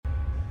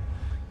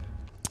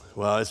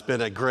Well, it's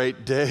been a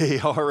great day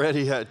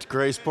already at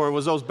Graceport.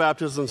 Was those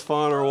baptisms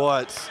fun or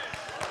what?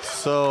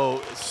 So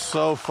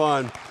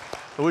fun.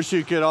 I wish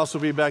you could also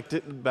be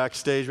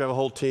backstage. We have a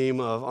whole team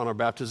on our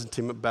baptism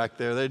team back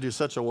there. They do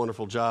such a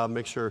wonderful job.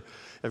 Make sure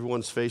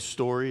everyone's faith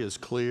story is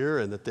clear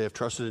and that they have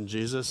trusted in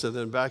Jesus. And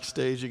then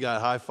backstage, you got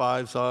high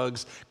fives,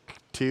 hugs,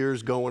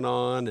 tears going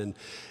on,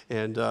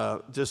 and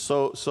just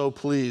so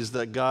pleased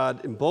that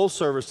God, in both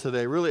service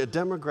today, really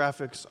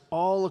demographics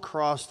all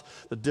across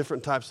the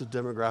different types of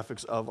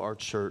demographics of our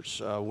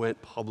church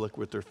went public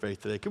with their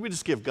faith today. Can we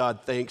just give God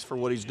thanks for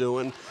what he's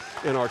doing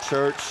in our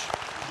church?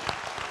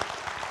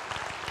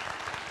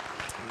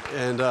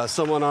 And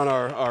someone on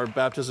our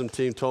baptism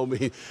team told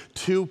me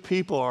 2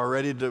 people are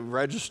ready to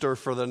register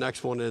for the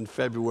next one in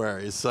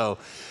February. So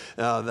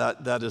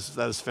that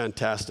is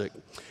fantastic.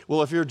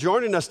 Well, if you're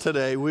joining us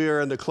today, we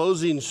are in the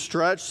closing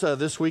stretch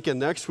this week and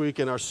next week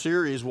in our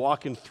series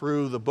walking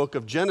through the book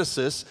of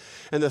Genesis.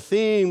 And the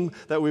theme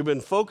that we've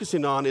been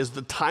focusing on is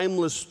the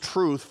timeless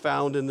truth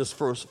found in this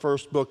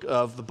first book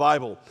of the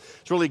Bible.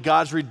 It's really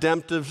God's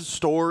redemptive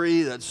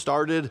story that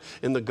started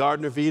in the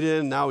Garden of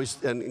Eden. Now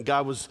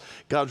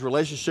God's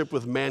relationship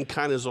with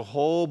mankind as a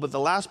whole. But the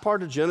last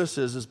part of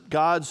Genesis is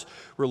God's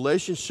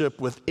relationship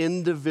with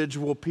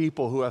individual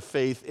people who have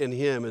faith in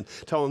him and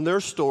telling their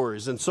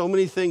stories. And so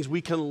many things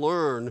we can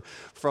learn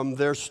from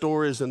their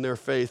stories and their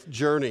faith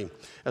journey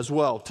as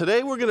well.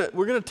 Today we're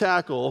gonna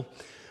tackle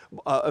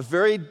a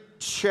very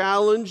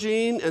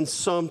challenging and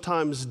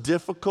sometimes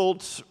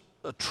difficult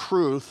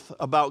truth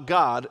about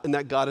God, and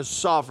that God is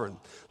sovereign.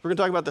 We're going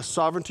to talk about the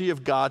sovereignty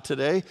of God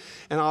today,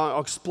 and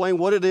I'll explain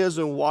what it is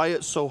and why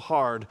it's so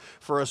hard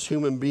for us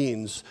human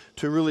beings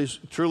to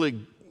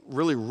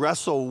really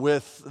wrestle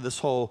with this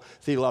whole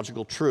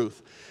theological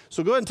truth.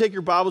 So go ahead and take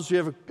your Bibles. If you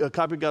have a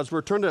copy of God's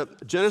Word, turn to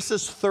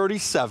Genesis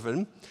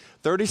 37.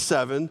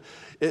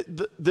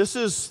 This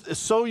is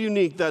so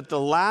unique that the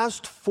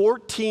last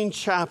 14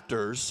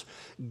 chapters,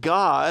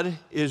 God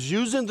is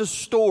using the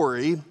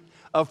story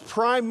of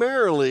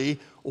primarily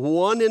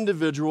one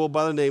individual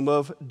by the name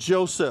of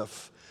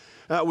Joseph.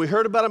 We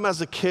heard about him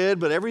as a kid,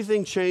 but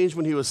everything changed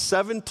when he was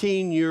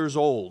 17 years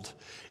old.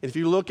 And if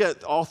you look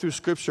at all through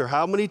Scripture,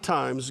 how many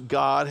times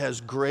God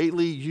has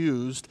greatly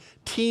used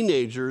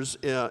teenagers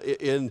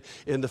in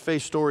the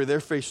faith story, their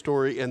faith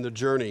story, and the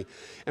journey.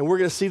 And we're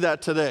going to see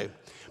that today.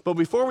 But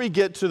before we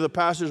get to the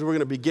passage we're going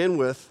to begin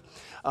with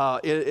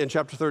in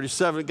chapter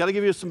 37, got to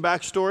give you some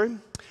backstory.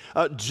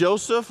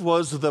 Joseph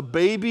was the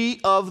baby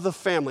of the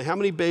family. How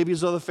many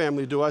babies of the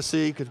family do I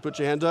see? Could you put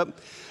your hand up?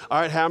 All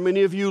right, how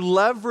many of you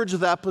leverage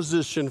that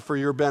position for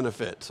your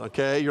benefit?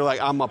 Okay, you're like,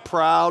 I'm a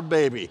proud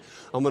baby.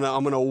 I'm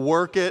gonna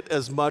work it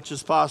as much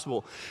as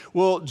possible.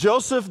 Well,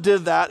 Joseph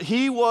did that.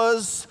 He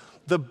was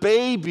the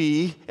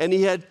baby, and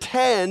he had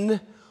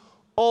 10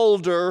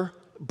 older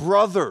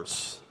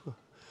brothers.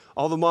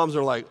 All the moms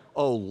are like,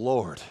 oh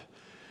Lord,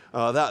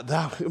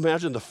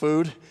 imagine the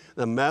food,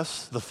 the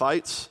mess, the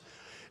fights.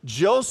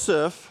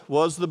 Joseph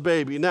was the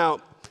baby.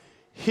 Now,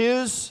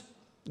 his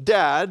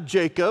dad,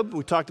 Jacob,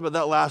 we talked about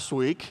that last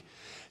week,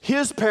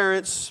 his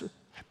parents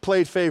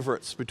played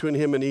favorites between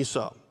him and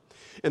Esau.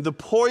 And the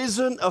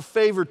poison of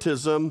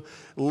favoritism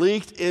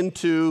leaked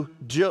into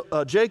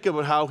Jacob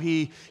and how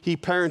he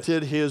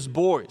parented his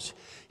boys.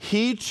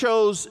 He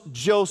chose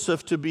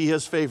Joseph to be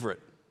his favorite.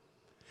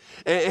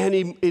 And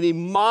he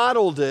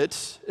modeled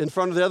it in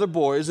front of the other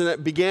boys, and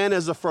it began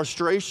as a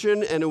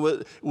frustration, and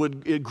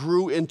it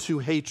grew into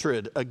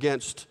hatred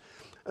against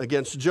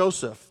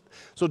Joseph.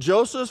 So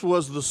Joseph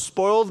was the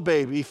spoiled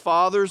baby,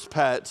 father's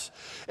pet,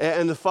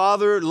 and the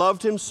father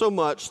loved him so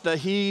much that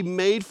he had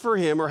made for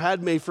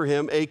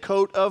him a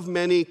coat of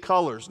many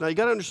colors. Now you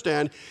got to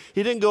understand,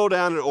 he didn't go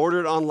down and order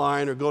it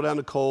online or go down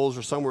to Kohl's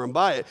or somewhere and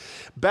buy it.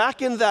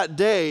 Back in that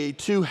day,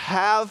 to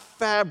have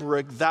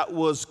fabric that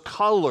was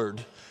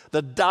colored,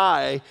 the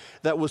dye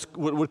that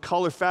would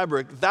color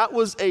fabric, that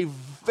was a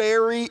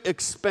very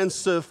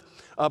expensive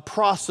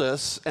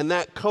process, and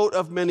that coat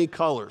of many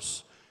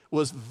colors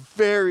was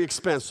very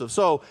expensive.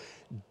 So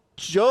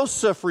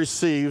Joseph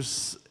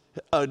receives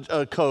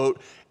a coat,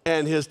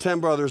 and his 10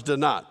 brothers did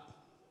not.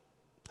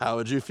 How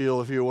would you feel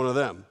if you were one of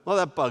them? Well,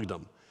 that bugged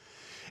him.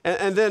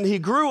 And then he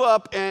grew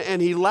up,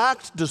 and he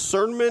lacked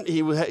discernment.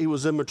 He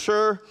was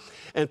immature.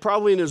 And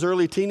probably in his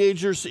early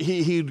teenagers,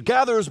 he'd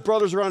gather his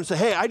brothers around and say,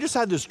 hey, I just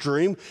had this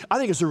dream. I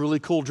think it's a really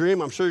cool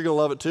dream. I'm sure you're going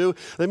to love it too.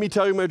 Let me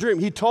tell you my dream.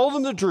 He told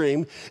them the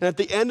dream, and at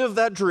the end of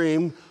that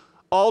dream,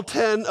 all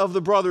 10 of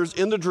the brothers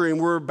in the dream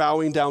were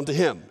bowing down to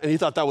him. And he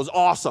thought that was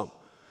awesome.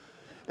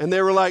 And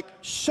they were like,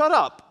 shut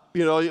up.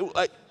 You know,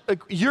 like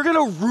you're going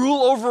to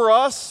rule over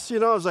us? You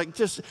know, it was like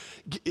just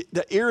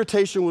the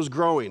irritation was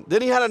growing.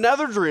 Then he had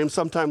another dream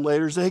sometime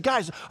later. He said, hey,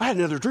 guys, I had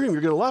another dream.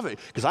 You're going to love it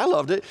because I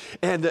loved it.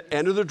 And the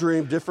end of the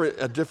dream,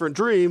 a different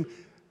dream,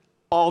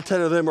 all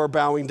 10 of them are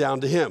bowing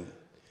down to him.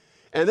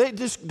 And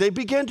they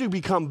began to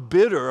become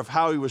bitter of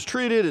how he was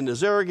treated and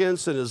his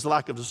arrogance and his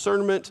lack of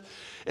discernment,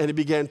 and he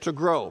began to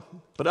grow.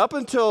 But up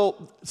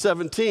until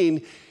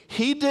 17,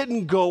 he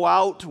didn't go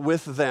out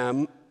with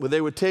them when they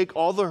would take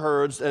all the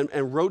herds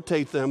and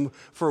rotate them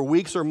for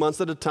weeks or months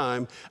at a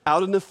time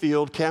out in the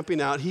field, camping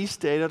out. He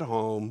stayed at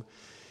home,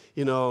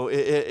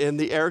 in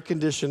the air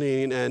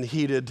conditioning and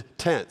heated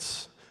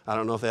tents. I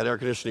don't know if they had air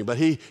conditioning, but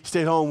he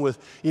stayed home with,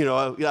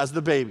 as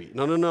the baby.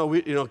 No,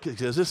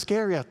 because it's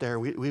scary out there.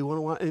 We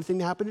wouldn't want anything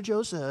to happen to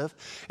Joseph.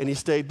 And he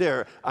stayed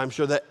there. I'm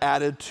sure that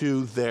added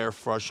to their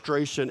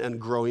frustration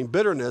and growing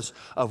bitterness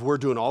of we're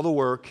doing all the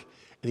work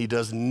and he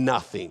does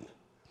nothing.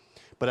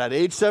 But at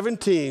age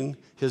 17,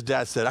 his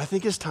dad said, I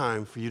think it's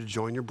time for you to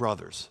join your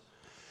brothers.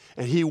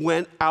 And he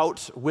went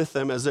out with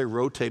them as they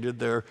rotated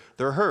their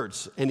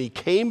herds. And he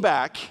came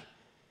back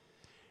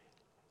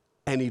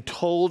and he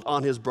told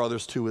on his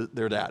brothers to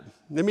their dad.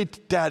 Let me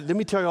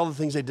tell you all the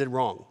things they did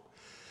wrong.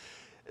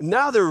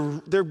 Now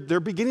they're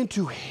beginning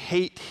to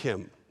hate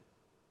him.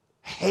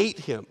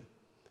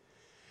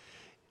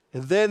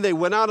 And then they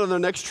went out on their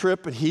next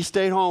trip and he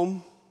stayed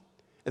home.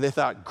 And they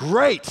thought,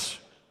 great,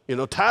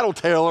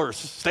 tattletale,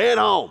 staying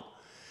home.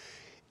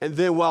 And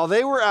then while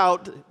they were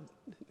out,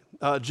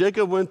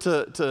 Jacob went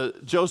to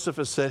Joseph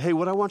and said, hey,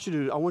 what I want you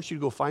to do, I want you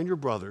to go find your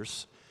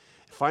brothers,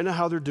 find out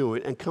how they're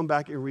doing, and come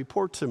back and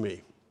report to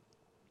me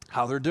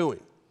how they're doing.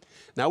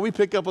 Now we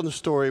pick up on the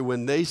story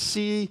when they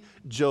see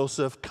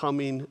Joseph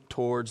coming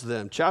towards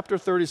them. Chapter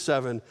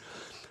 37,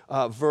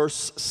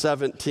 verse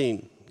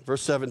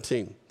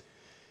 17.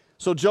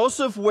 So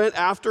Joseph went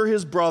after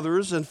his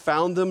brothers and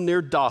found them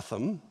near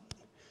Dothan,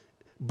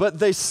 but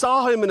they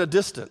saw him in a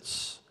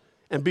distance.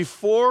 And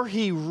before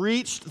he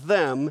reached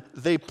them,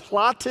 they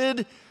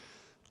plotted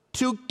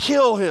to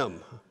kill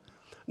him.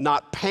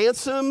 Not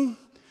pants him,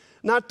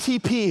 not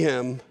TP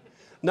him,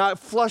 not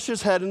flush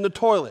his head in the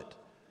toilet.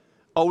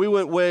 Oh, we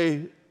went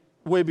way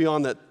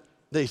beyond that.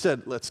 They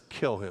said, let's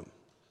kill him.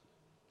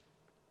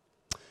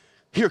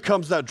 Here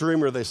comes that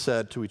dreamer, they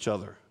said to each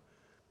other.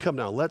 Come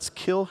now, let's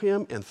kill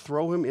him and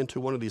throw him into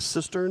one of these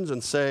cisterns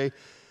and say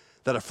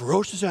that a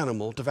ferocious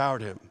animal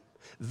devoured him.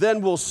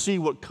 Then we'll see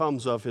what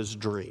comes of his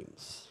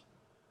dreams.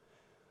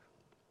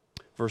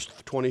 Verse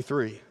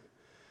 23.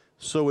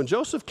 So when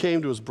Joseph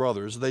came to his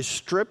brothers, they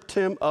stripped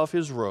him of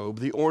his robe,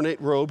 the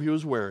ornate robe he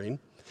was wearing,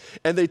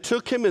 and they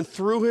took him and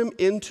threw him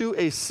into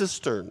a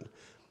cistern.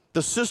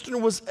 The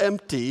cistern was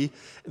empty.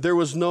 There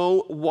was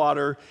no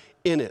water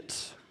in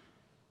it.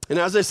 And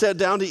as they sat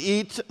down to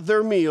eat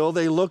their meal,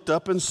 they looked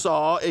up and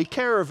saw a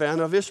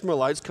caravan of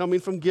Ishmaelites coming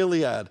from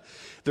Gilead.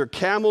 Their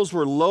camels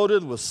were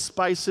loaded with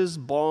spices,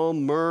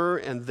 balm, myrrh,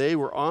 and they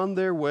were on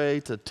their way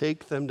to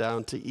take them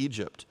down to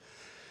Egypt.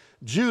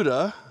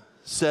 Judah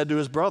said to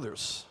his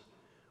brothers,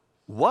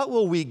 what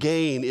will we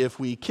gain if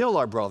we kill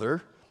our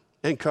brother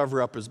and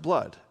cover up his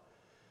blood?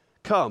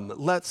 Come,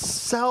 let's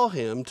sell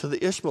him to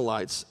the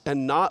Ishmaelites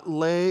and not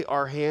lay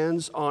our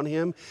hands on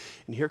him.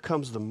 And here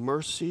comes the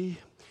mercy.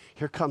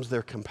 Here comes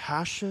their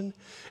compassion.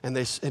 And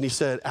he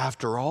said,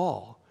 after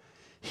all,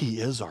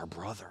 he is our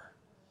brother,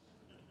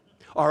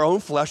 our own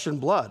flesh and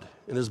blood.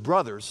 And his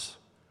brothers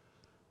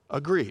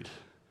agreed.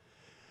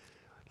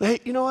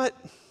 Hey, you know what?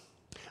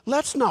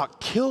 Let's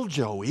not kill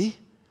Joey.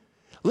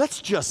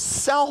 Let's just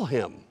sell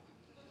him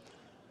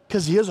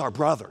because he is our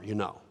brother,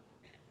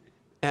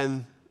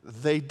 And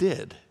they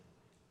did.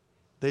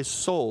 They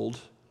sold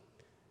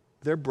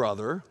their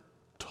brother,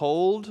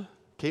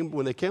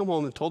 when they came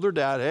home and told their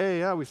dad, hey,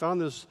 yeah, we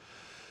found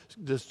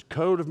this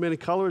coat of many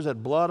colors,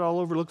 had blood all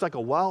over, looked like a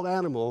wild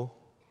animal,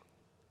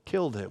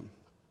 killed him,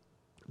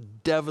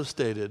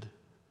 devastated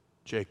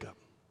Jacob.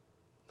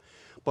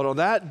 But on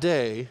that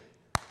day,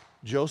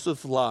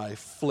 Joseph's life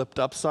flipped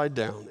upside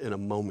down in a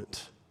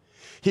moment.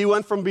 He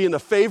went from being a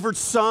favored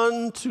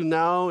son to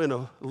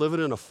now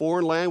living in a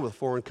foreign land with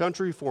foreign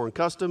country, foreign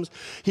customs.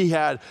 He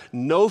had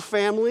no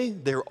family.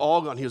 They were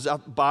all gone. He was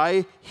out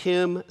by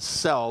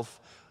himself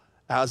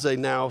as a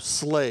now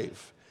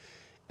slave.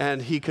 And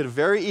he could have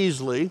very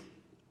easily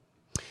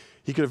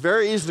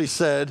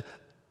said,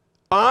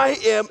 I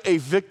am a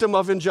victim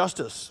of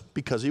injustice,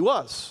 because he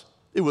was.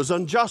 It was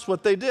unjust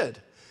what they did.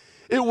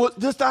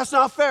 That's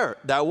not fair.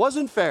 That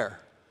wasn't fair.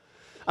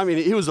 I mean,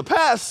 he was a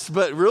pest,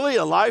 but really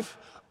a life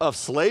of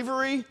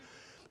slavery?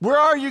 Where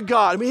are you,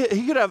 God? I mean,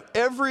 he could have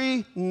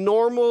every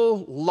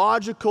normal,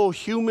 logical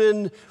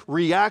human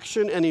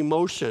reaction and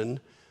emotion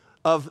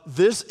of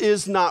this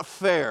is not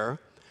fair.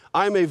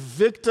 I'm a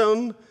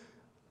victim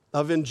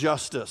of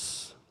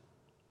injustice.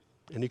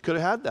 And he could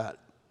have had that.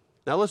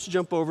 Now let's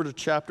jump over to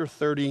chapter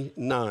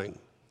 39.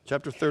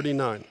 Chapter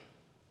 39.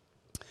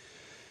 It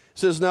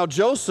says, now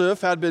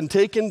Joseph had been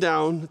taken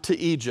down to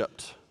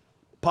Egypt.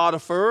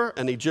 Potiphar,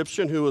 an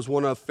Egyptian who was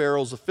one of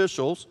Pharaoh's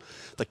officials,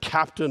 the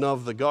captain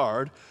of the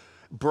guard,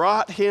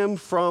 bought him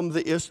from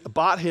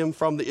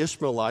the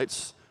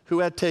Ishmaelites who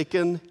had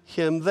taken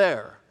him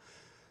there.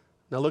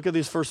 Now look at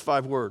these first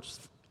 5 words.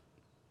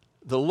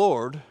 The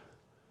Lord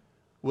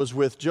was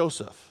with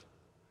Joseph.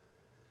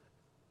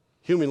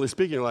 Humanly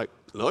speaking, you're like,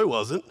 no, he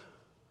wasn't.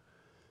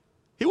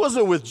 He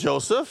wasn't with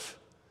Joseph.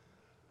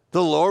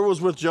 The Lord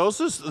was with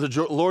Joseph,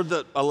 the Lord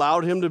that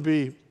allowed him to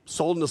be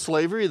sold into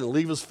slavery and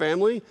leave his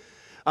family.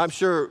 I'm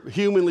sure,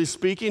 humanly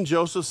speaking,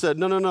 Joseph said,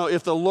 no,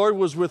 if the Lord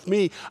was with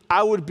me,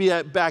 I would be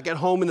back at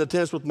home in the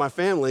tents with my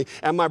family,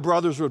 and my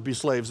brothers would be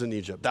slaves in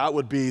Egypt. That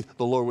would be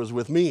the Lord was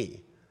with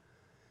me.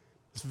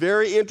 It's a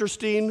very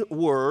interesting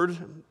word,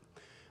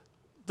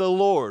 the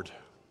Lord.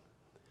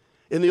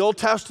 In the Old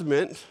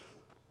Testament,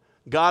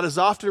 God is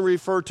often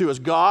referred to as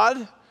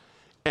God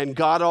and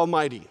God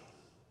Almighty.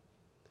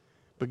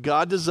 But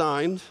God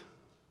designed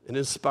and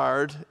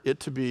inspired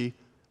it to be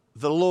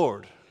the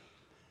Lord.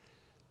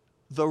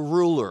 The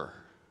ruler,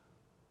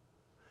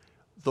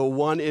 the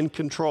one in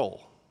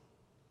control,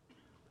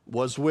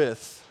 was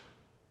with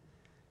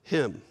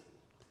him.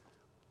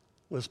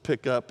 Let's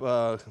pick up,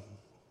 where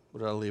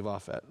did I leave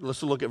off at?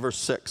 Let's look at verse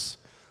 6.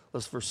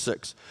 Verse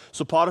 6.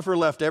 So Potiphar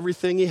left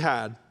everything he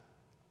had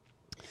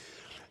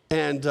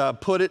and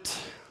put it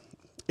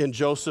in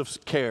Joseph's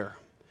care.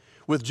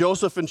 With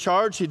Joseph in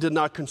charge, he did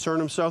not concern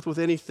himself with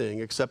anything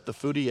except the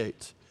food he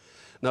ate.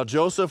 Now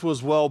Joseph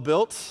was well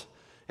built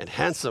and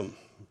handsome.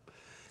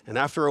 And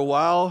after a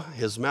while,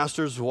 his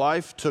master's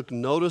wife took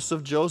notice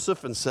of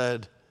Joseph and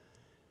said,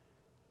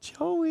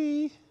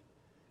 Joey,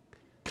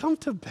 come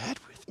to bed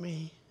with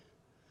me.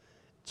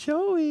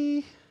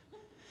 Joey,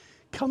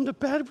 come to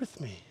bed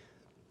with me.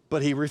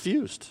 But he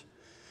refused.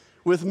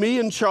 With me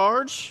in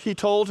charge, he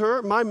told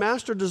her, my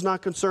master does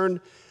not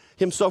concern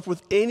himself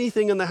with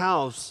anything in the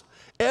house.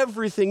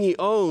 Everything he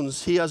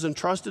owns, he has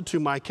entrusted to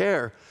my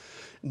care.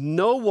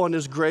 No one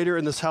is greater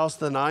in this house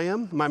than I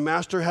am. My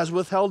master has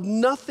withheld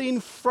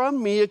nothing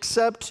from me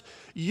except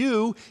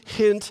you,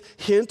 hint,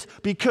 hint,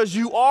 because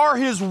you are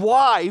his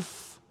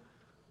wife.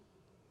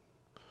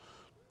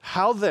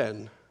 How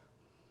then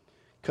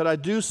could I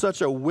do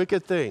such a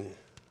wicked thing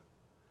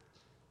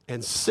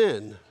and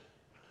sin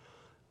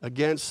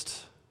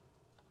against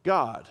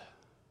God?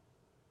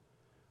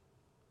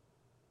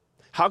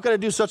 How could I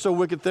do such a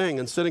wicked thing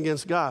and sin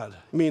against God?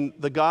 I mean,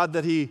 the God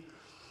that he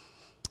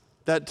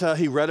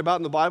read about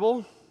in the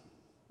Bible?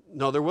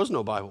 No, there was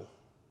no Bible.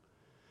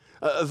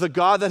 The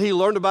God that he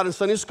learned about in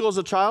Sunday school as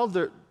a child?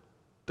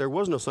 There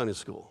was no Sunday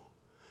school.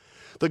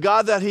 The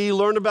God that he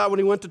learned about when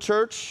he went to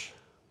church?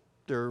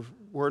 There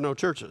were no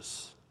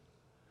churches.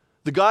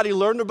 The God he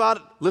learned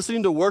about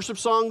listening to worship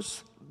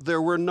songs?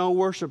 There were no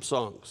worship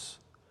songs.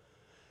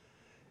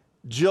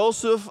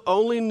 Joseph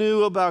only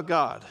knew about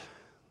God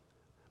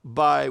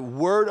by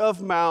word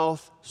of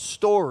mouth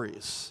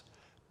stories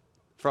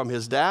from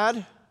his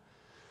dad,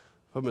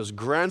 from his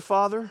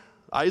grandfather,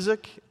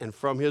 Isaac, and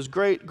from his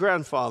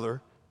great-grandfather,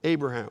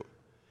 Abraham.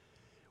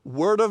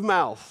 Word of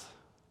mouth,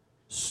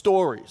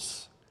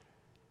 stories.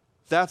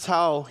 That's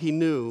how he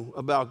knew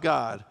about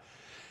God.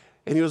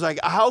 And he was like,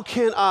 how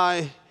can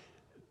I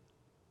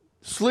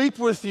sleep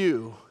with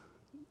you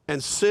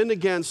and sin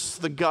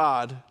against the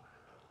God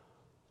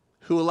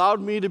who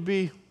allowed me to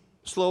be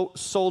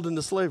sold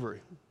into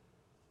slavery,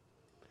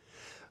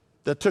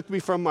 that took me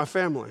from my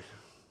family,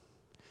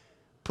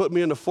 put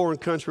me in a foreign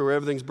country where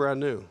everything's brand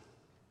new?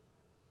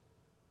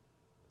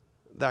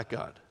 That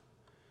God.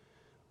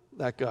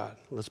 That God.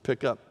 Let's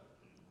pick up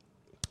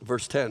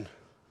verse 10.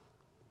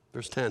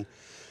 Verse 10.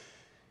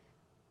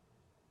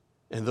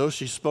 And though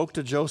she spoke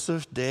to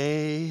Joseph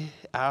day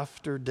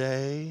after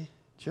day,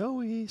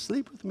 Joey,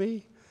 sleep with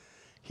me,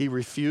 he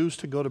refused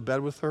to go to bed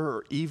with her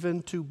or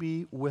even to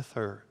be with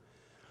her.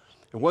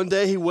 And one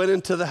day he went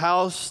into the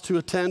house to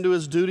attend to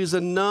his duties,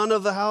 and none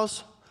of the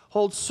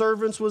household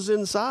servants was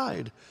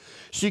inside.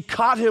 She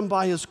caught him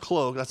by his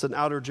cloak, that's an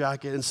outer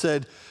jacket, and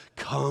said,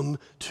 come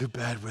to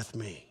bed with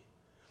me.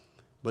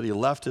 But he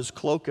left his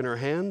cloak in her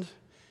hand,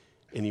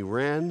 and he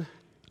ran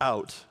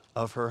out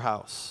of her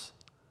house.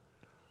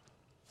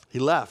 He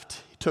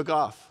left. He took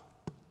off.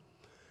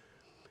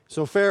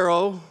 So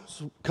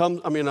Potiphar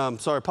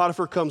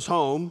comes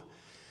home.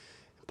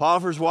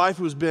 Potiphar's wife,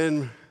 who's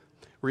been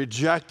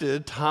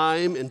rejected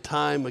time and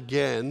time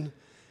again,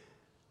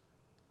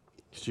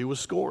 she was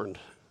scorned.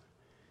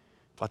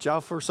 Watch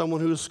out for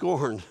someone who is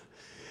scorned.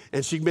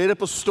 And she made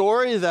up a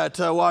story that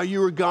while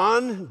you were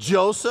gone,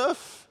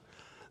 Joseph,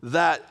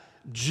 that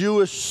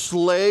Jewish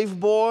slave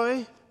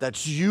boy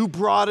that you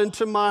brought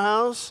into my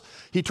house,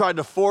 he tried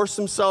to force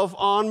himself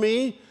on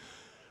me.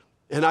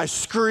 And I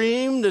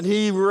screamed, and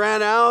he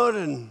ran out,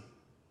 and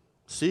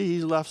see,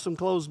 he left some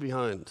clothes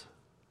behind.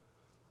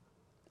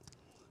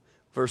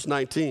 Verse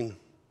 19.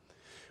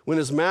 When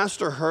his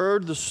master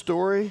heard the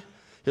story,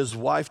 his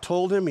wife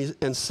told him,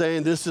 and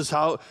saying, this is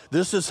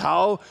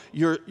how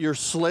your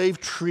slave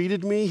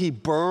treated me, he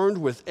burned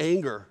with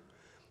anger.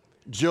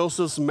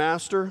 Joseph's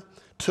master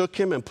took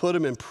him and put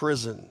him in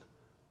prison,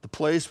 the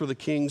place where the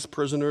king's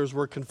prisoners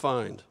were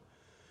confined.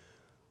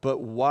 But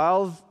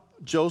while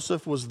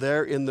Joseph was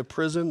there in the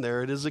prison,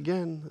 there it is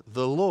again,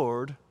 the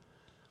Lord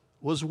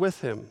was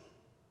with him.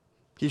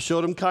 He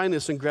showed him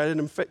kindness and granted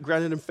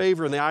him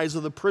favor in the eyes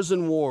of the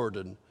prison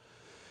warden.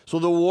 So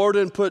the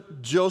warden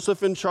put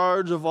Joseph in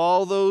charge of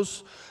all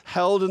those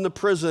held in the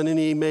prison, and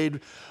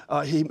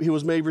he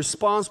was made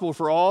responsible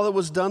for all that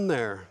was done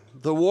there.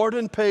 The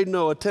warden paid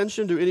no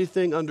attention to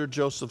anything under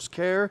Joseph's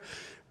care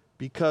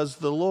because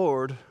the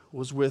Lord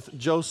was with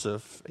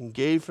Joseph and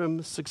gave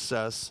him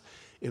success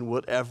in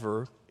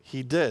whatever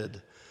he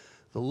did.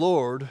 The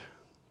Lord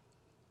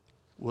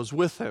was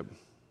with him.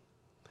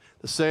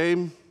 The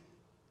same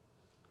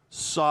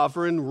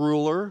sovereign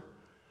ruler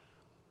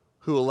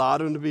who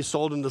allowed him to be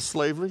sold into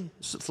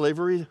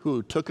slavery,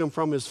 who took him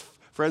from his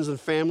friends and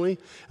family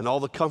and all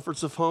the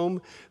comforts of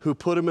home, who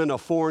put him in a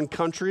foreign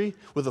country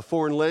with a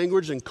foreign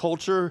language and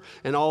culture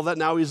and all that.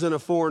 Now he's in a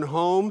foreign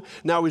home.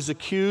 Now he's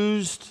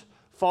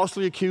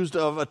falsely accused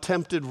of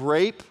attempted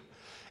rape.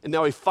 And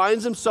now he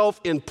finds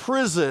himself in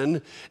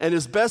prison, and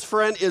his best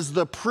friend is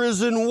the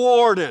prison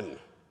warden.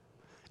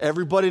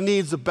 Everybody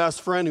needs a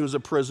best friend who's a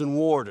prison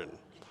warden.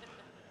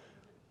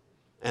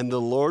 And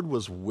the Lord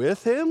was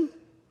with him?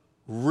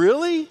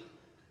 Really?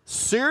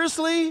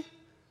 Seriously?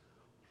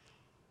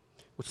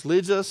 Which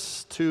leads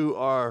us to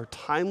our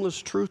timeless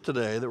truth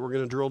today that we're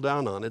going to drill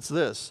down on. It's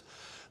this: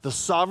 the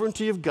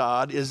sovereignty of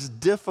God is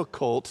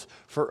difficult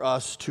for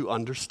us to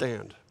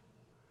understand.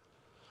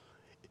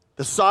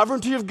 The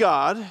sovereignty of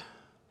God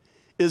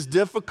is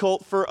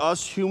difficult for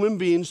us human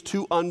beings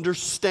to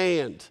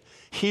understand.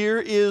 Here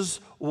is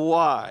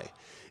why.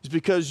 It's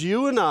because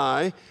you and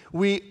I,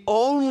 we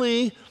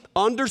only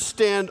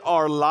understand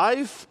our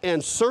life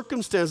and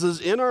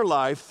circumstances in our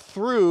life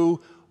through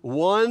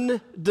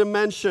one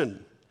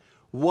dimension.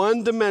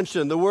 One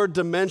dimension. The word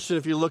dimension,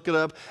 if you look it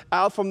up,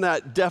 out from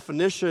that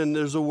definition,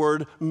 there's a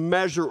word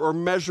measure or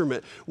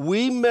measurement.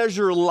 We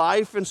measure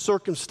life and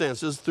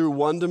circumstances through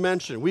one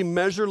dimension. We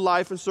measure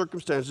life and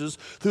circumstances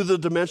through the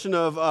dimension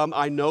of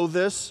I know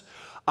this,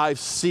 I've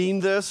seen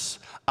this,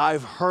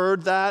 I've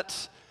heard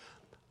that,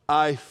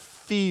 I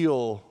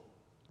feel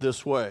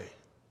this way.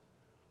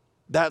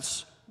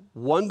 That's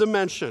one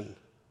dimension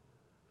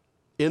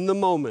in the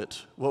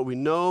moment, what we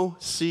know,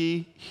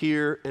 see,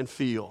 hear, and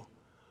feel.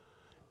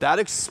 That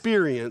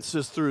experience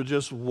is through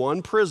just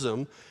one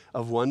prism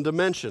of one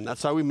dimension.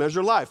 That's how we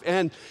measure life.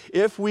 And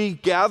if we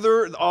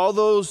gather all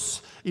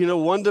those,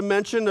 one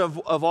dimension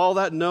of all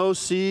that know,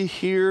 see,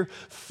 hear,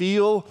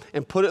 feel,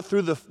 and put it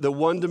through the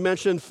one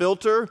dimension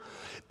filter,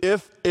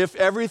 if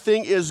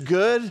everything is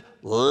good,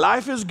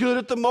 life is good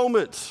at the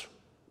moment.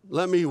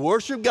 Let me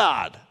worship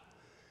God.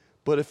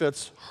 But if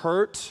it's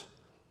hurt,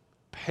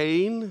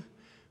 pain,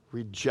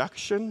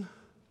 rejection,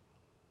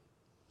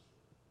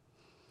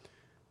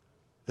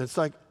 it's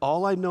like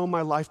all I know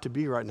my life to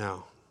be right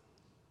now.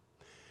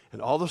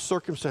 And all the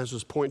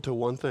circumstances point to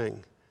one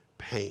thing: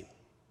 pain.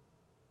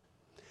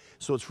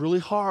 So it's really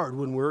hard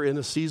when we're in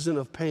a season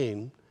of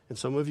pain, and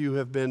some of you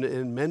have been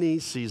in many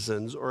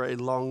seasons or a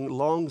long,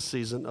 long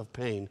season of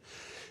pain.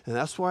 And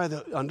that's why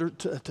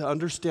to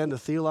understand the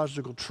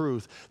theological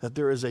truth that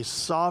there is a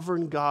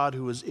sovereign God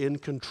who is in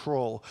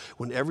control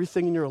when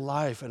everything in your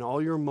life and all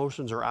your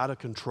emotions are out of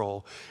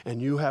control, and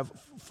you have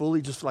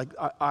fully just like,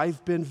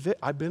 I've been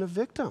a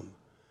victim.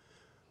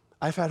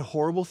 I've had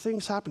horrible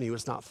things happen to you.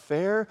 It's not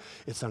fair.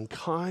 It's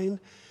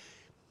unkind.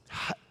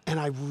 And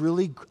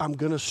I'm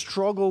going to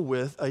struggle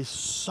with a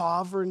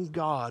sovereign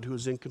God who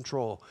is in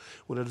control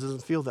when it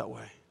doesn't feel that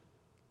way.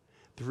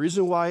 The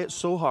reason why it's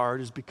so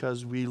hard is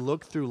because we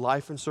look through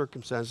life and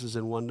circumstances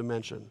in one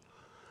dimension.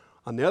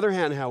 On the other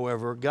hand,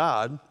 however,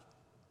 God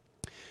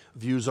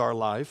views our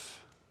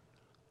life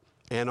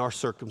and our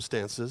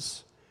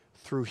circumstances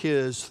through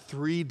his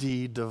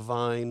 3D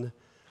divine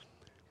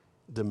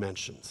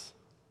dimensions.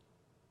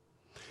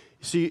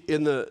 You see,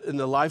 in the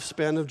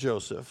lifespan of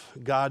Joseph,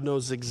 God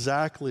knows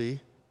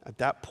exactly at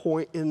that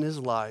point in his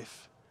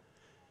life,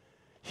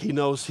 he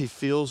knows he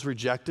feels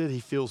rejected, he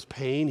feels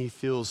pain, he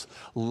feels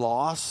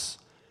loss,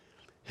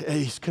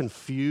 he's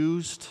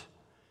confused.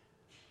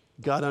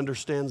 God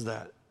understands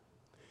that.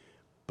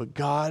 But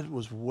God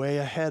was way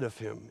ahead of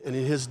him. And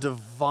in his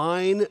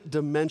divine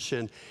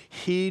dimension,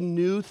 he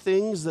knew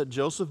things that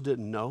Joseph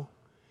didn't know.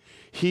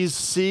 He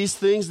sees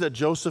things that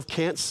Joseph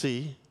can't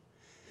see.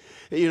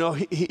 He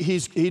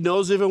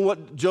knows even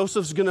what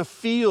Joseph's going to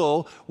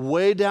feel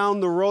way down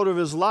the road of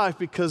his life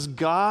because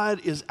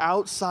God is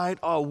outside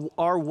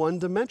our one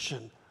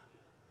dimension.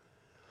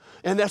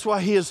 And that's why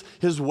his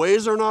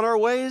ways are not our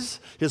ways.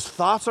 His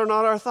thoughts are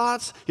not our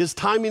thoughts. His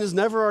timing is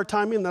never our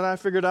timing, that I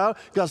figured out.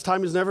 God's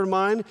timing is never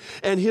mine.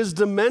 And his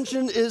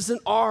dimension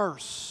isn't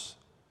ours.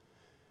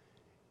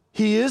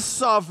 He is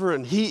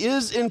sovereign. He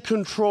is in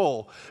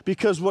control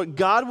because what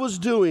God was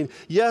doing,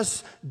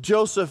 yes,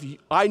 Joseph,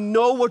 I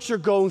know what you're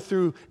going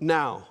through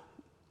now,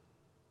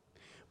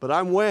 but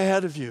I'm way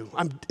ahead of you.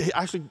 I'm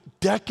actually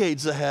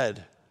decades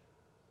ahead.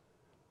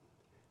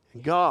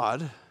 And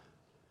God,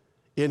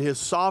 in his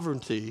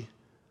sovereignty,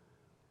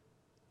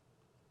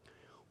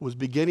 was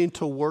beginning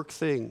to work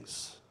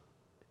things,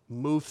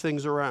 move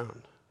things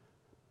around,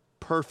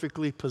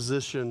 perfectly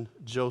position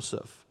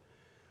Joseph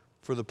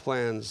for the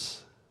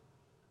plans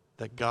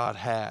that God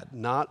had,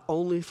 not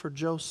only for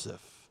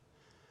Joseph,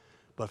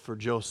 but for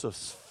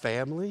Joseph's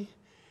family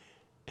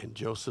and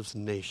Joseph's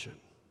nation.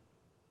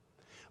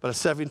 But at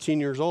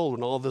 17 years old,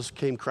 when all this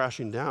came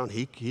crashing down,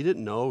 he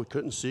didn't know, he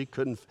couldn't see,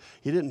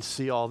 he didn't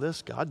see all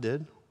this. God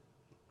did.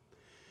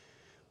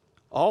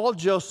 All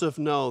Joseph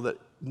knew that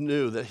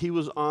knew that he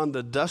was on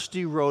the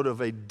dusty road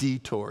of a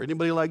detour.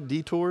 Anybody like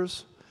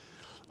detours?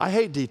 I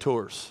hate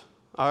detours,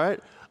 all right?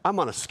 I'm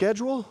on a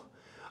schedule,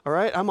 all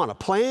right? I'm on a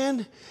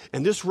plan,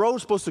 and this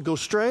road's supposed to go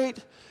straight.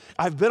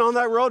 I've been on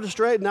that road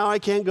straight, now I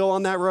can't go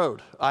on that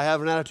road. I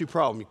have an attitude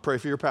problem. You pray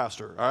for your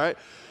pastor, all right?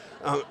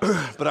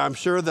 But I'm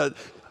sure that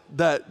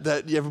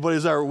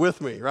everybody's there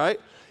with me, right?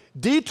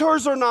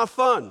 Detours are not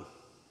fun.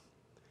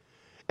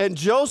 And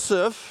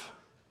Joseph,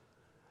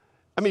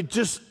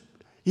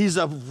 he's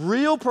a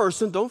real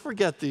person. Don't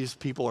forget, these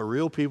people are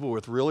real people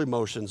with real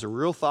emotions and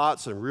real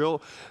thoughts and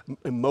real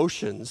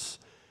emotions.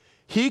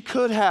 He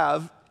could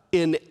have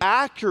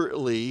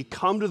inaccurately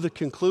come to the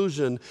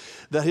conclusion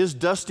that his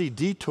dusty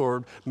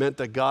detour meant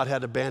that God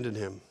had abandoned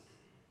him.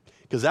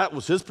 Because that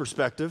was his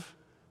perspective,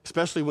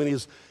 especially when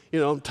he's,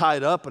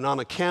 tied up and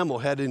on a camel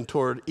heading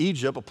toward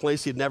Egypt, a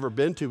place he'd never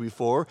been to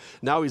before.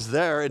 Now he's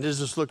there, and it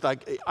just looked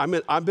like,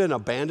 I've been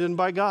abandoned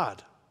by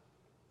God.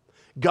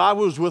 God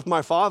was with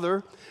my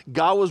father.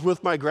 God was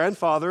with my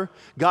grandfather.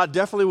 God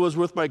definitely was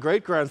with my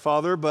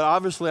great-grandfather, but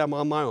obviously I'm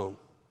on my own.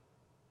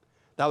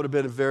 That would have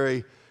been a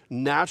very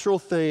natural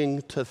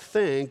thing to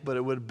think, but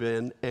it would have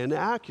been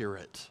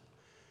inaccurate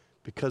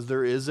because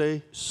there is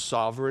a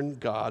sovereign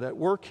God at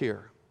work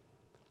here.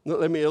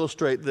 Let me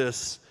illustrate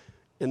this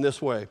in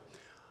this way.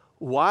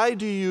 Why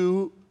do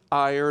you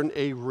iron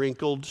a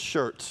wrinkled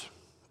shirt?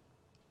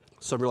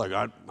 Some are like,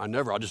 I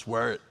never, I'll just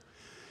wear it.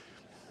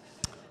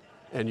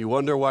 And you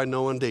wonder why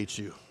no one dates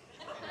you.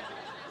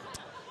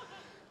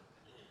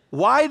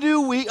 Why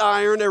do we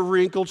iron a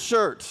wrinkled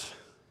shirt?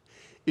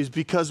 Is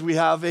because we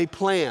have a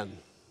plan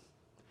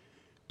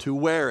to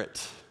wear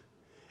it,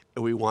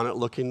 and we want it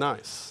looking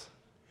nice.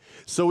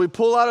 So we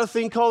pull out a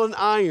thing called an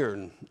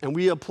iron, and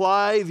we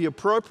apply the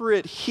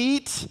appropriate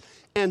heat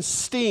and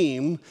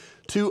steam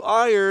to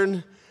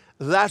iron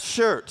that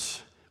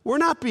shirt. We're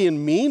not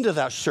being mean to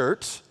that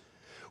shirt.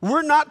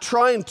 We're not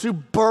trying to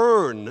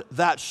burn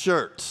that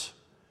shirt.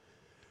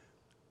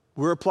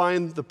 We're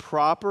applying the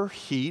proper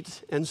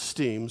heat and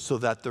steam so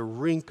that the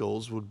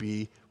wrinkles would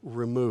be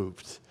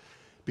removed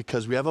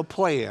because we have a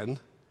plan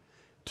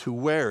to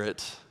wear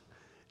it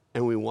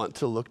and we want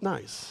to look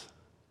nice.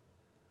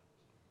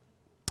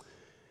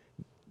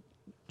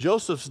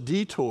 Joseph's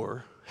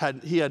detour,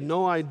 he had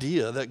no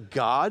idea that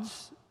God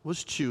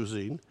was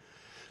choosing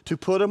to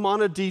put him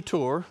on a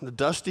detour, the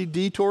dusty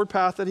detoured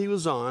path that he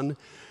was on,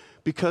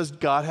 because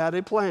God had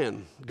a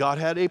plan. God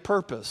had a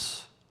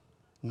purpose,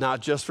 not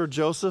just for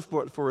Joseph,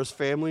 but for his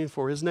family and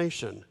for his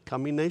nation,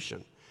 coming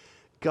nation.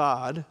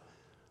 God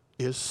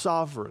is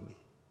sovereign.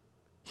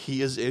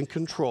 He is in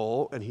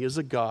control, and he is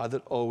a God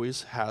that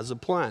always has a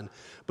plan.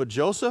 But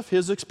Joseph,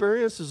 his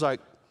experience is like,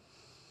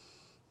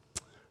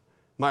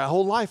 my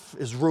whole life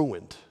is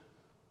ruined.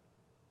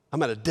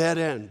 I'm at a dead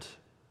end.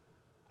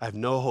 I have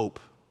no hope.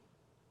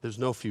 There's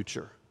no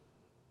future.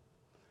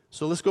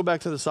 So let's go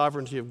back to the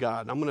sovereignty of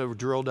God. I'm going to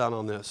drill down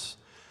on this.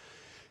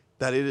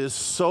 That it is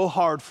so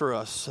hard for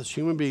us as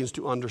human beings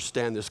to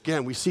understand this.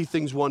 Again, we see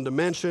things one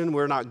dimension.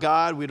 We're not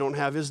God. We don't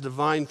have his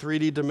divine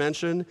 3D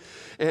dimension.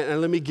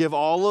 And let me give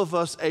all of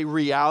us a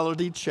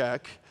reality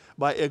check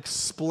by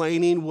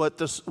explaining what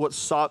the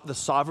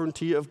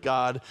sovereignty of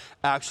God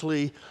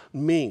actually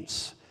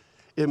means.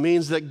 It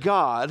means that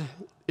God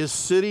is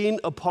sitting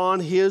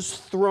upon his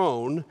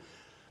throne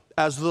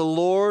as the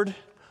Lord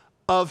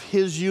of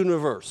his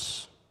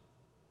universe.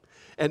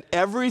 And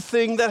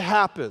everything that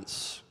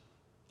happens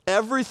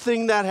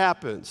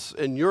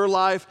in your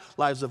life,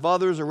 lives of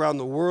others around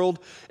the world,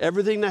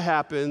 everything that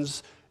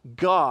happens,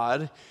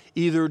 God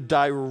either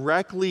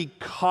directly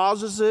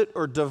causes it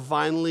or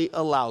divinely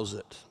allows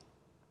it.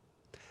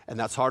 And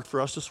that's hard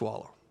for us to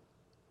swallow.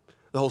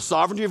 The whole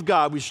sovereignty of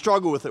God, we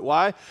struggle with it.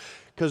 Why?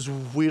 Because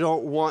we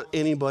don't want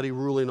anybody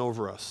ruling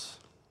over us.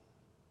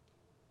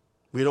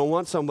 We don't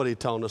want somebody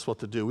telling us what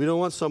to do. We don't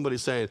want somebody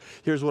saying,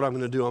 here's what I'm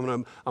going to do. I'm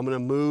going to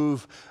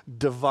move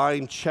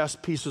divine chess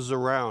pieces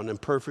around and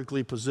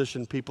perfectly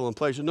position people in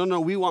place. No,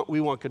 we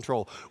want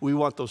control. We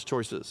want those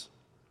choices.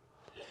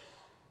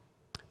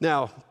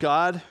 Now,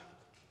 God,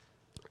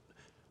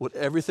 with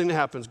everything that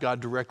happens, God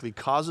directly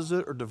causes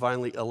it or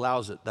divinely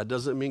allows it. That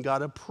doesn't mean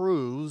God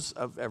approves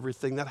of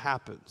everything that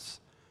happens.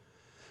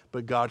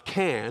 But God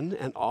can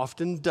and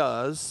often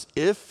does,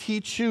 if he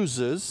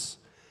chooses,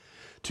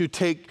 to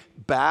take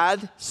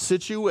bad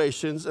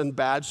situations and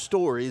bad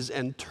stories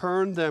and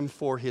turn them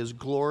for his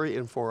glory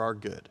and for our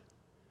good.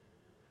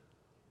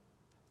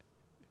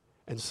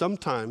 And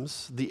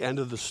sometimes the end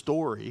of the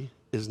story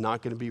is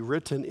not going to be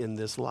written in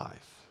this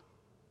life.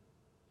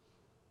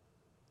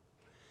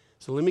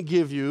 So let me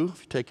give you,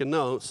 if you're taking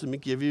notes, let me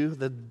give you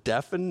the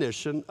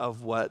definition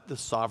of what the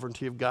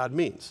sovereignty of God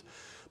means.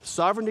 The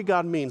sovereignty of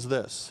God means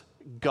this.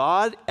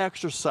 God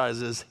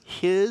exercises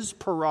his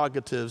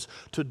prerogatives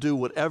to do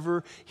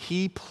whatever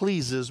he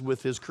pleases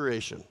with his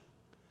creation.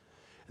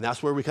 And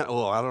that's where we I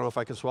don't know if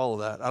I can swallow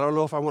that. I don't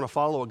know if I want to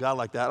follow a God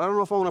like that. I don't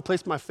know if I want to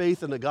place my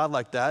faith in a God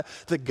like that.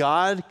 That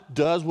God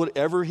does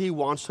whatever he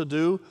wants to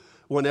do,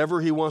 whenever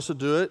he wants to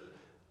do it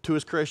to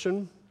his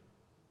creation.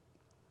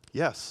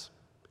 Yes.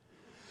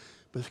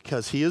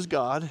 because he is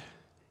God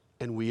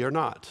and we are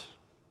not.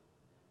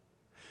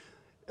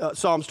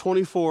 Psalms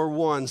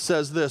 24:1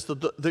 says this,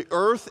 the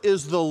earth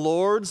is the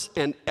Lord's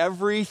and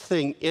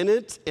everything in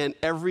it and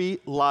every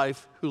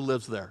life who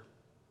lives there.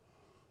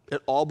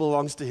 It all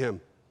belongs to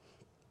him.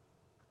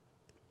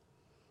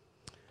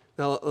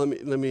 Now,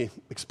 let me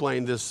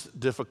explain this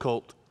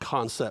difficult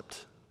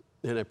concept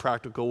in a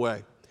practical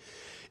way.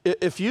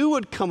 If you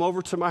would come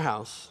over to my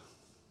house,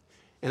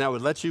 and I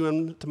would let you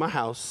into my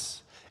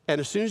house, and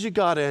as soon as you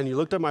got in, you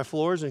looked at my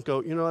floors and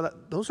go, you know,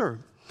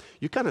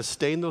 you kind of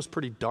stained those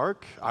pretty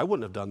dark. I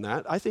wouldn't have done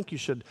that. I think you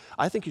should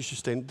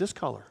stain this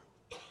color.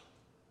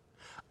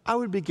 I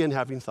would begin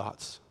having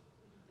thoughts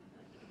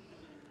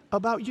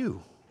about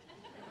you.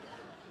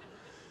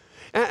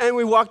 And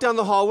we walk down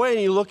the hallway,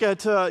 and you look at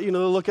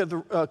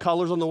the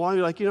colors on the wall, and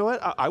you're like, you know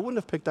what? I wouldn't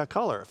have picked that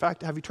color. In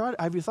fact, have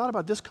you thought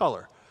about this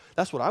color?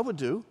 That's what I would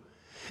do.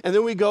 And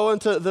then we go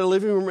into the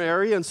living room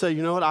area and say,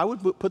 you know what? I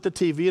would put the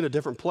TV in a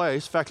different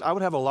place. In fact, I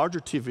would have a larger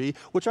TV,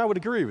 which I would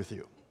agree with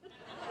you.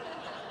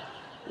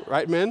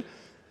 Right, men?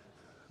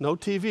 No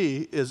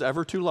TV is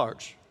ever too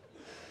large.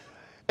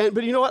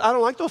 But you know what? I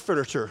don't like those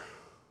furniture.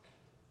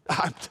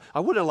 I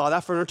wouldn't allow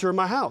that furniture in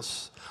my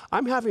house.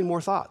 I'm having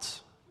more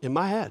thoughts in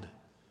my head.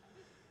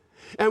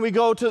 And we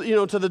go to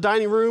the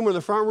dining room or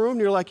the front room,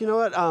 and you're like, you know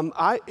what?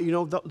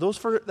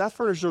 That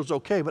furniture is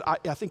okay, but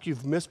I think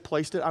you've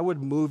misplaced it. I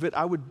would move it.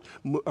 I would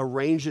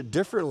arrange it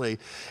differently.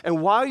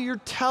 And while you're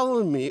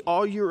telling me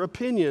all your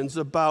opinions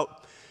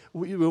about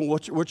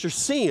what you're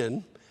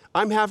seeing,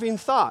 I'm having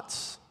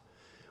thoughts.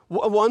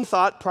 One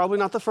thought, probably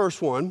not the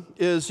first one,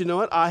 is, you know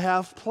what? I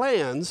have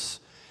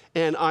plans,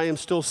 and I am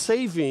still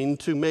saving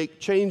to make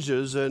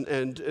changes and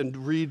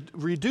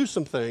redo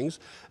some things.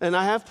 And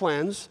I have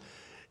plans.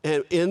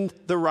 And in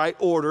the right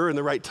order, in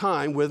the right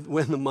time,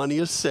 when the money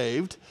is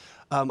saved,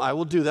 I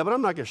will do that. But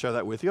I'm not going to share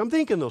that with you. I'm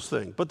thinking those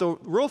things. But the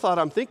real thought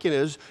I'm thinking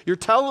is, you're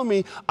telling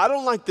me, I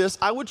don't like this.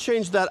 I would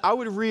change that. I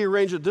would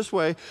rearrange it this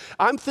way.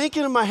 I'm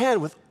thinking in my head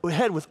with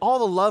all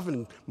the love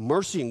and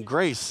mercy and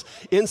grace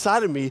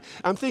inside of me.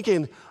 I'm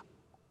thinking,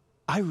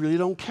 I really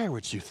don't care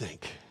what you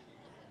think.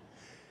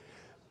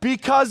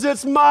 Because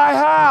it's my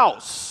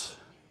house.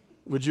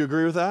 Would you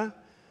agree with that?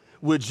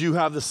 Would you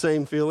have the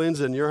same feelings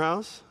in your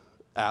house?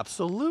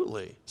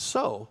 Absolutely.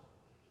 So,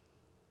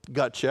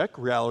 gut check,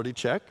 reality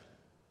check.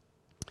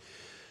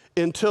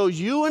 Until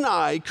you and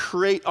I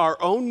create our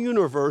own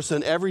universe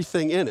and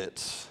everything in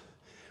it,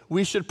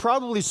 we should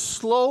probably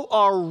slow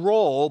our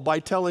roll by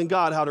telling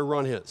God how to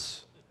run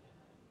his.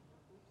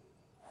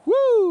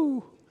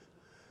 Woo!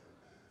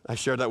 I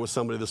shared that with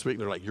somebody this week,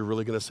 and they're like, you're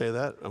really going to say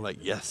that? I'm like,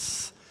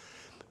 yes,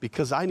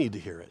 because I need to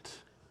hear it.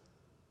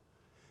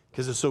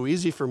 Because it's so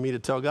easy for me to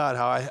tell God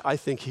how I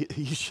think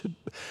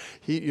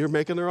you're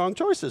making the wrong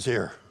choices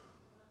here.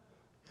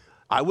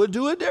 I would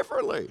do it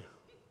differently.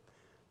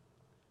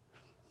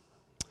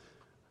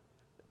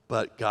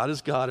 But God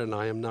is God and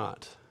I am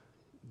not.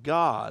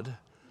 God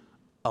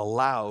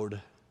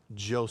allowed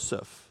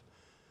Joseph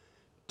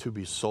to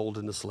be sold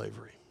into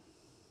slavery.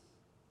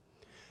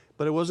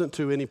 But it wasn't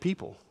to any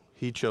people.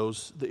 He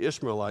chose the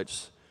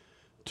Ishmaelites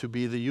to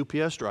be the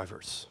UPS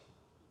drivers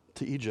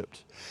to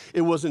Egypt.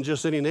 It wasn't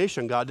just any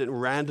nation. God didn't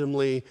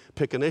randomly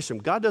pick a nation.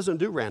 God doesn't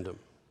do random.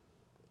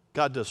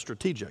 God does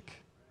strategic.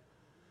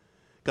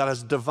 God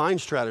has divine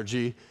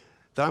strategy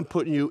that I'm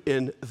putting you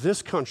in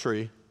this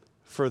country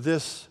for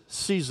this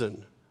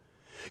season.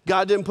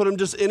 God didn't put him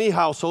just any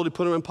household. He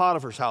put him in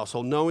Potiphar's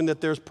household, knowing that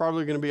there's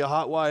probably going to be a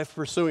hot wife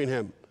pursuing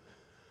him.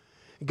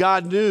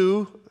 God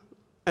knew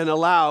and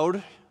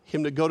allowed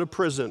him to go to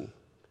prison.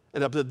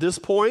 And up to this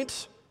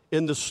point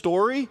in the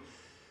story,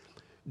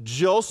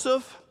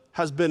 Joseph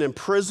has been in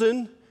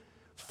prison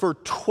for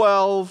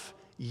 12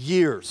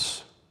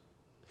 years.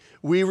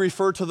 We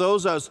refer to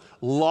those as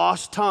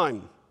lost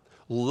time,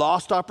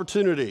 lost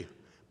opportunity.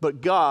 But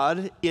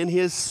God, in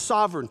his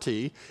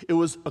sovereignty, it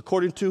was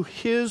according to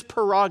his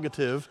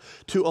prerogative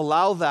to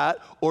allow that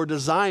or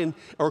design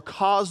or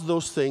cause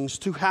those things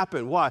to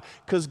happen. Why?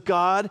 Because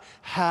God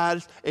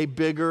had a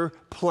bigger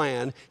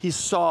plan. He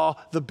saw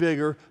the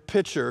bigger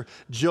picture.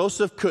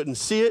 Joseph couldn't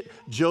see it.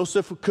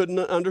 Joseph couldn't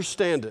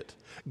understand it.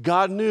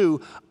 God knew,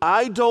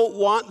 I don't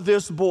want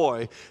this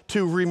boy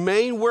to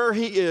remain where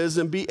he is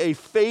and be a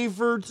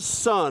favored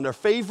son, a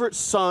favorite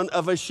son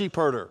of a sheep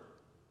herder.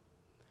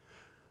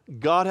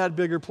 God had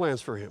bigger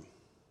plans for him.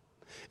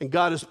 And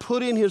God is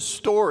putting his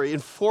story in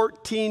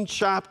 14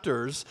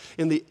 chapters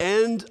in the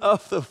end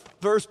of the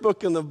first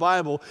book in the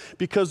Bible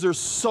because there's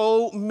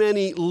so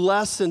many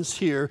lessons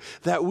here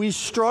that we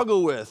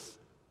struggle with,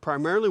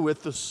 primarily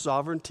with the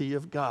sovereignty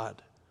of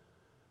God.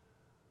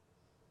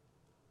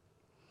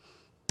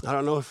 I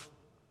don't know if,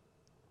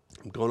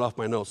 I'm going off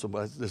my notes,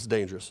 but this is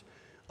dangerous.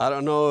 I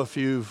don't know if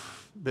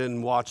you've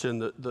been watching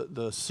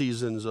the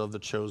seasons of The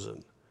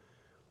Chosen.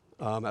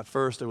 At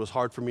first, it was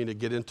hard for me to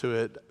get into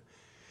it.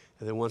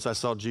 And then once I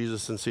saw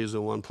Jesus in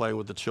season 1 playing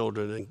with the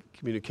children and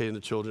communicating to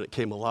the children, it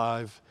came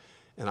alive,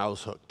 and I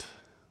was hooked.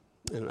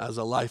 And as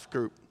a life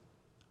group,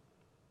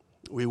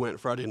 we went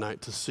Friday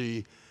night to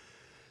see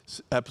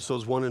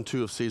episodes 1 and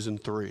 2 of season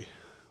 3.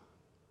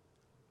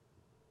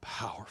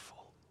 Powerful.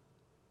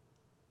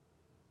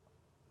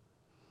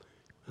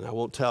 And I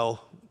won't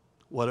tell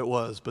what it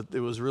was, but it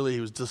was really,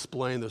 he was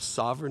displaying the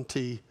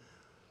sovereignty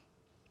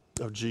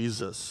of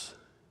Jesus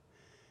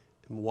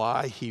and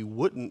why he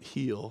wouldn't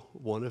heal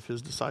one of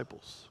his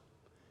disciples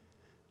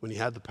when he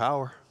had the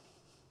power.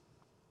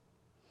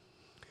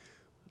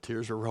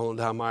 Tears were rolling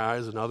down my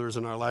eyes and others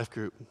in our life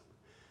group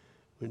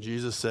when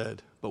Jesus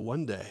said, but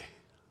one day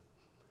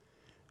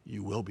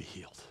you will be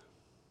healed.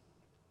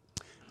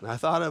 And I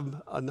thought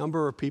of a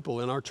number of people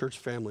in our church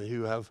family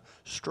who have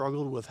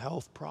struggled with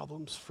health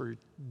problems for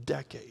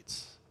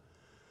decades.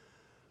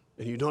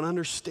 And you don't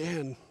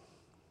understand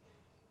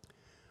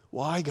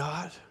why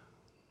God,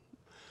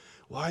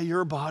 why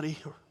your body,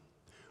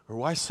 or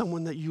why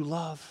someone that you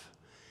love,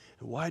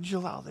 and why did you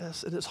allow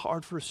this? And it's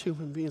hard for us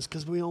human beings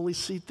because we only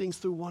see things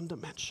through one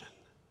dimension.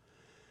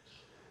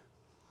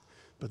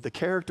 But the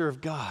character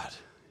of God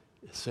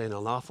is saying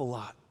an awful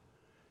lot,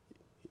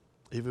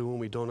 even when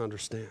we don't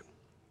understand.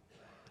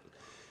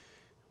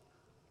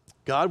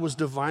 God was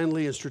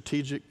divinely and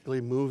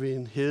strategically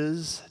moving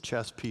his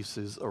chess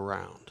pieces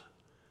around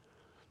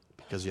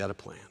because he had a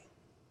plan.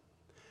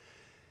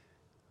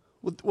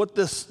 What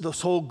this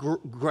whole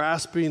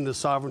grasping the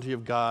sovereignty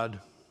of God,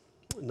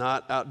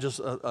 not out just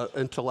a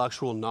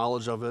intellectual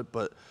knowledge of it,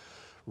 but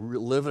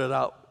living it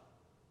out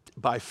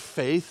by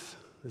faith,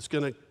 is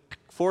going to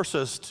force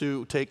us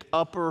to take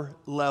upper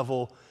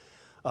level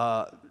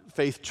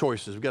faith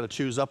choices. We've got to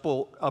choose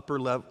upper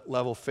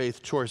level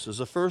faith choices.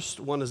 The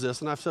first one is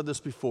this, and I've said this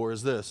before,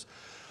 is this.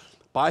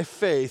 By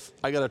faith,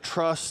 I got to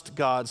trust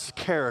God's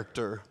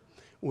character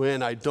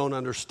when I don't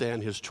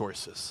understand his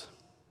choices.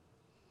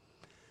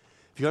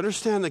 If you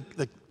understand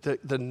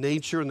the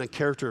nature and the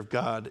character of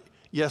God,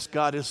 yes,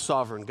 God is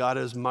sovereign, God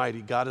is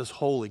mighty, God is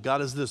holy,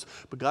 God is this,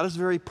 but God is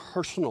very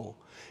personal.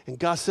 And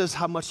God says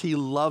how much he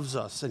loves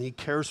us and he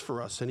cares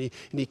for us and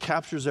he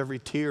captures every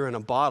tear in a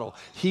bottle.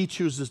 He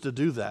chooses to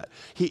do that.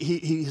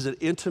 He's an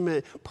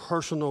intimate,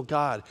 personal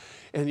God.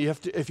 And you have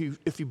to, if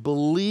you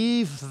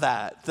believe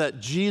that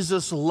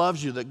Jesus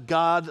loves you, that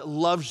God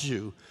loves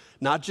you,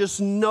 not just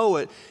know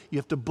it, you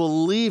have to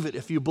believe it.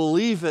 If you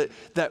believe it,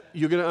 that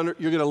you're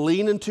gonna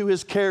lean into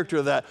his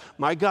character, that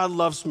my God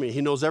loves me.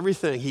 He knows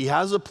everything. He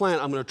has a plan.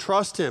 I'm gonna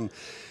trust him,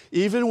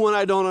 even when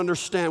I don't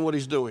understand what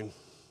he's doing.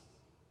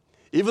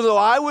 Even though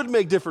I would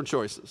make different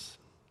choices,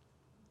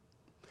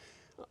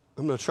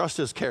 I'm going to trust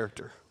his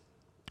character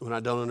when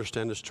I don't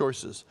understand his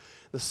choices.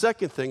 The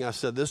second thing, I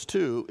said this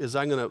too, is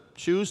I'm going to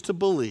choose to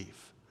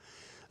believe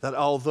that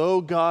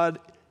although God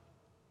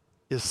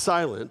is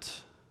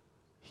silent,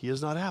 he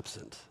is not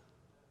absent.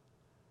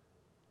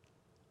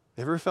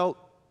 Ever felt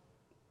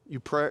your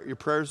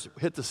prayers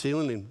hit the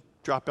ceiling and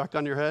drop back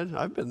on your head?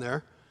 I've been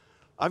there.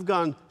 I've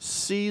gone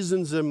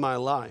seasons in my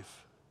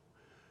life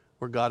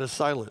where God is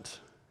silent.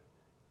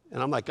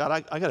 And I'm like,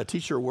 God, I got to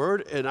teach your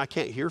word, and I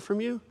can't hear from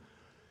you.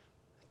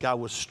 God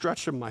was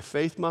stretching my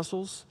faith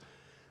muscles,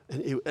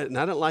 and I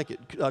didn't like it.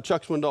 Pastor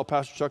Chuck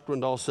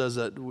Swindoll says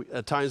that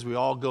at times we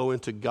all go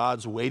into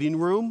God's waiting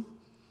room.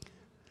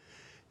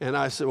 And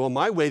I said, well,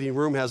 my waiting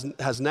room has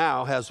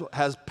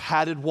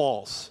padded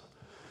walls,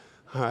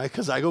 all right,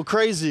 because I go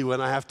crazy when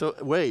I have to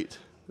wait.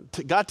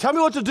 God, tell me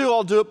what to do.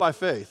 I'll do it by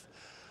faith.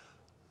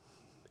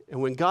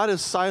 And when God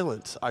is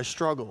silent, I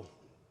struggle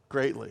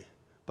greatly.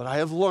 But I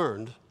have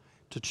learned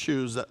to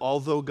choose that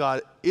although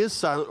God is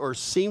silent or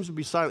seems to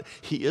be silent,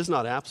 he is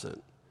not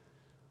absent.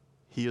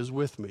 He is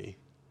with me.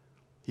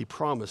 He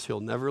promised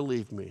he'll never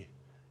leave me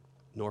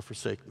nor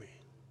forsake me.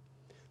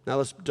 Now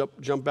let's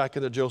jump back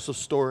into Joseph's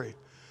story.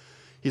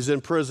 He's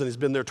in prison. He's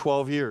been there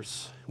 12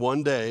 years.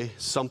 One day,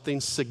 something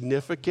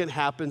significant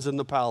happens in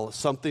the palace,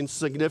 something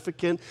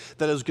significant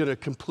that is going to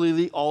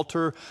completely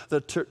alter the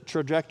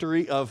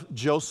trajectory of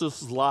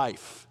Joseph's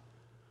life.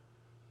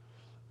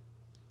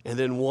 And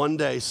then one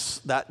day,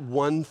 that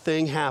one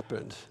thing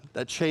happened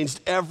that changed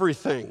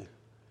everything.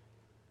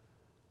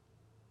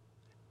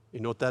 You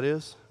know what that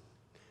is?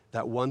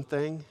 That one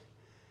thing?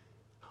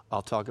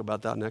 I'll talk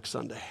about that next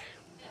Sunday.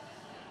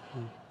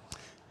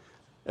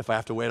 If I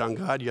have to wait on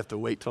God, you have to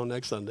wait till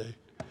next Sunday.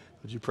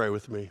 Would you pray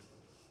with me?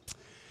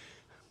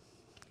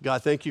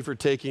 God, thank you for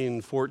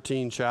taking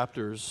 14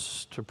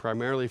 chapters to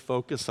primarily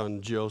focus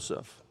on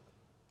Joseph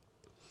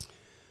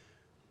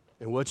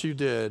and what you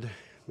did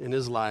in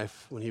his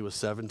life when he was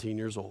 17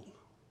 years old.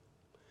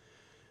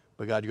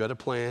 But God, you had a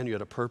plan, you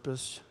had a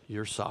purpose,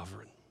 you're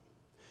sovereign.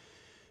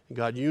 And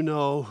God, you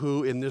know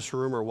who in this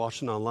room or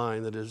watching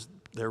online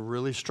they're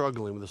really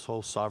struggling with this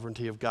whole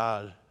sovereignty of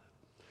God,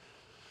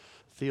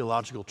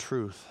 theological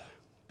truth,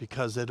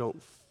 because they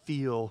don't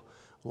feel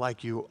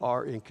like you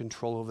are in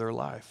control of their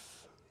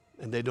life.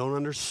 And they don't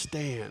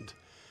understand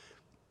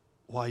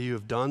why you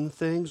have done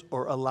things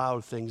or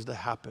allowed things to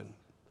happen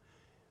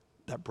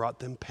that brought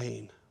them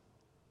pain.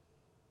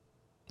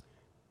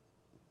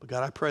 But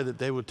God, I pray that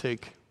they would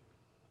take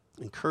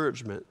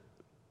encouragement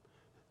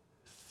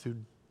through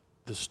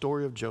the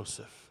story of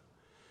Joseph,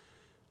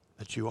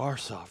 that you are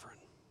sovereign,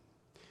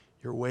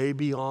 You're way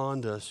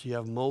beyond us. You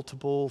have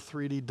multiple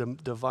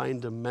 3D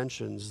divine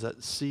dimensions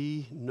that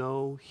see,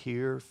 know,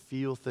 hear,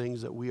 feel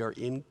things that we are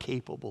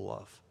incapable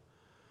of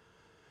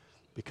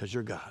because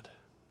you're God.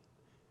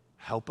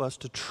 Help us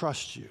to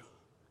trust you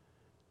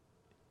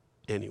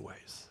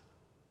anyways.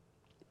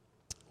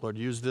 Lord,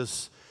 use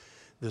this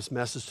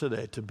message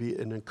today to be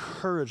an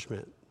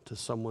encouragement to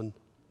someone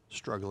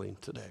struggling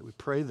today. We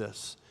pray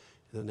this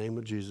in the name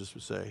of Jesus.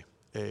 We say,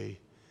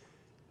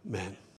 amen.